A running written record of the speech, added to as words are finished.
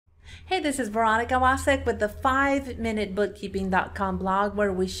Hey, this is Veronica Wasek with the 5minutebookkeeping.com blog,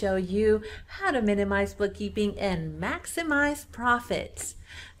 where we show you how to minimize bookkeeping and maximize profits.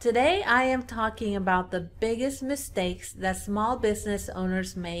 Today, I am talking about the biggest mistakes that small business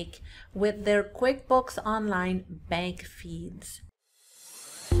owners make with their QuickBooks Online Bank Feeds.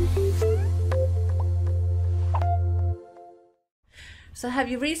 So have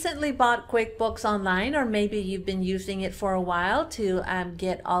you recently bought QuickBooks Online, or maybe you've been using it for a while to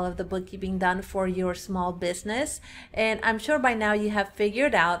get all of the bookkeeping done for your small business? And I'm sure by now you have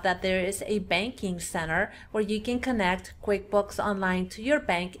figured out that there is a banking center where you can connect QuickBooks Online to your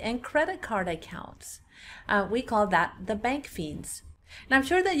bank and credit card accounts. We call that the bank feeds. And I'm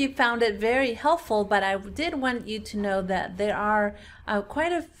sure that you found it very helpful, but I did want you to know that there are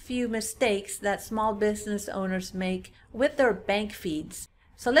quite a few mistakes that small business owners make with their bank feeds.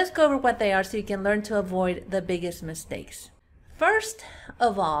 So let's go over what they are so you can learn to avoid the biggest mistakes. First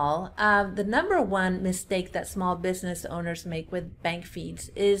of all, the number one mistake that small business owners make with bank feeds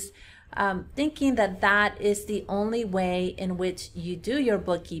is thinking that that is the only way in which you do your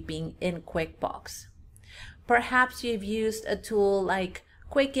bookkeeping in QuickBooks. Perhaps you've used a tool like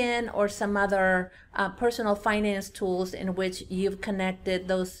Quicken or some other personal finance tools in which you've connected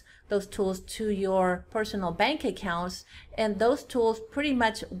those tools to your personal bank accounts, and those tools pretty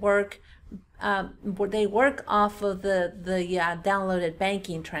much work. They work off of the downloaded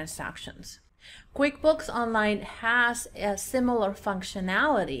banking transactions. QuickBooks Online has a similar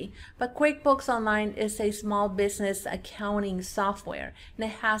functionality, but QuickBooks Online is a small business accounting software, and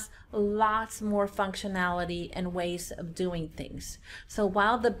it has lots more functionality and ways of doing things. So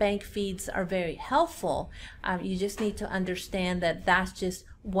while the bank feeds are very helpful, you just need to understand that that's just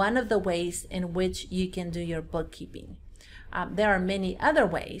one of the ways in which you can do your bookkeeping. There are many other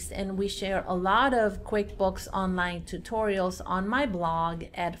ways, and we share a lot of QuickBooks Online tutorials on my blog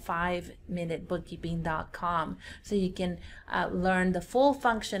at 5minutebookkeeping.com, so you can learn the full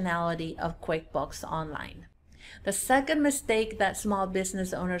functionality of QuickBooks Online. The second mistake that small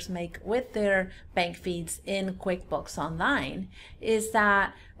business owners make with their bank feeds in QuickBooks Online is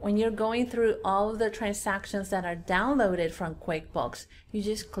that when you're going through all of the transactions that are downloaded from QuickBooks, you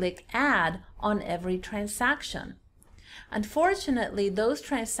just click Add on every transaction. Unfortunately, those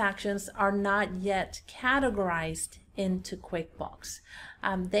transactions are not yet categorized into QuickBooks.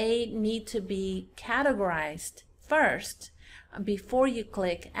 They need to be categorized first before you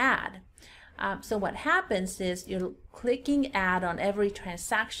click Add. So what happens is you're clicking Add on every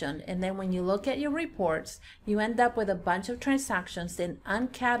transaction, and then when you look at your reports, you end up with a bunch of transactions in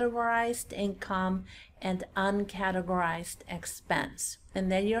uncategorized income and uncategorized expense.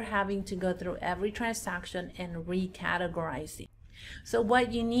 And then you're having to go through every transaction and recategorize it. So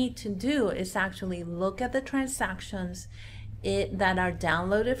what you need to do is actually look at the transactions that are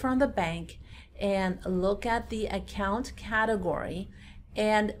downloaded from the bank and look at the account category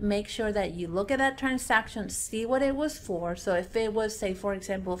and make sure that you look at that transaction, see what it was for. So if it was, say, for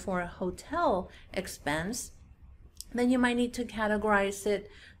example, for a hotel expense, then you might need to categorize it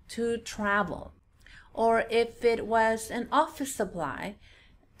to travel. Or if it was an office supply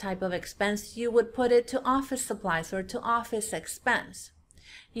type of expense, you would put it to office supplies or to office expense.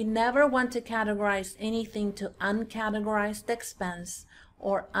 You never want to categorize anything to uncategorized expense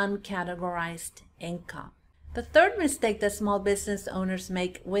or uncategorized income. The third mistake that small business owners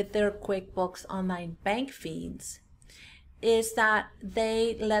make with their QuickBooks Online bank feeds is that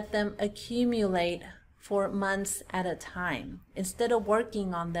they let them accumulate for months at a time instead of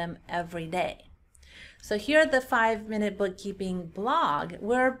working on them every day. So here at the 5-Minute Bookkeeping blog,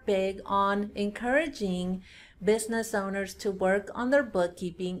 we're big on encouraging business owners to work on their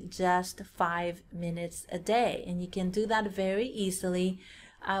bookkeeping just 5 minutes a day. And you can do that very easily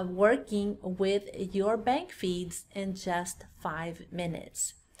working with your bank feeds in just 5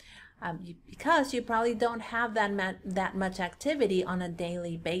 minutes. Because you probably don't have that much activity on a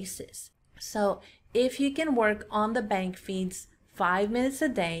daily basis. So if you can work on the bank feeds 5 minutes a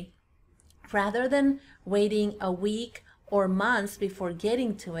day, rather than waiting a week or months before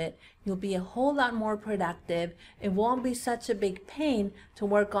getting to it, you'll be a whole lot more productive. It won't be such a big pain to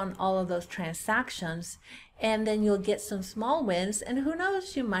work on all of those transactions, and then you'll get some small wins, and who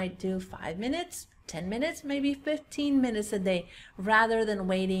knows, you might do 5 minutes, 10 minutes, maybe 15 minutes a day, rather than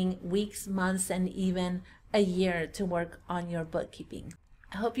waiting weeks, months, and even a year to work on your bookkeeping.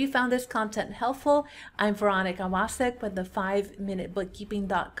 I hope you found this content helpful. I'm Veronica Wasek with the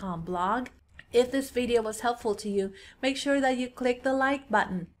 5minutebookkeeping.com blog. If this video was helpful to you, make sure that you click the like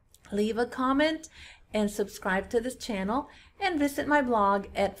button, leave a comment, and subscribe to this channel, and visit my blog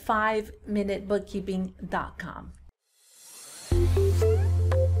at 5minutebookkeeping.com.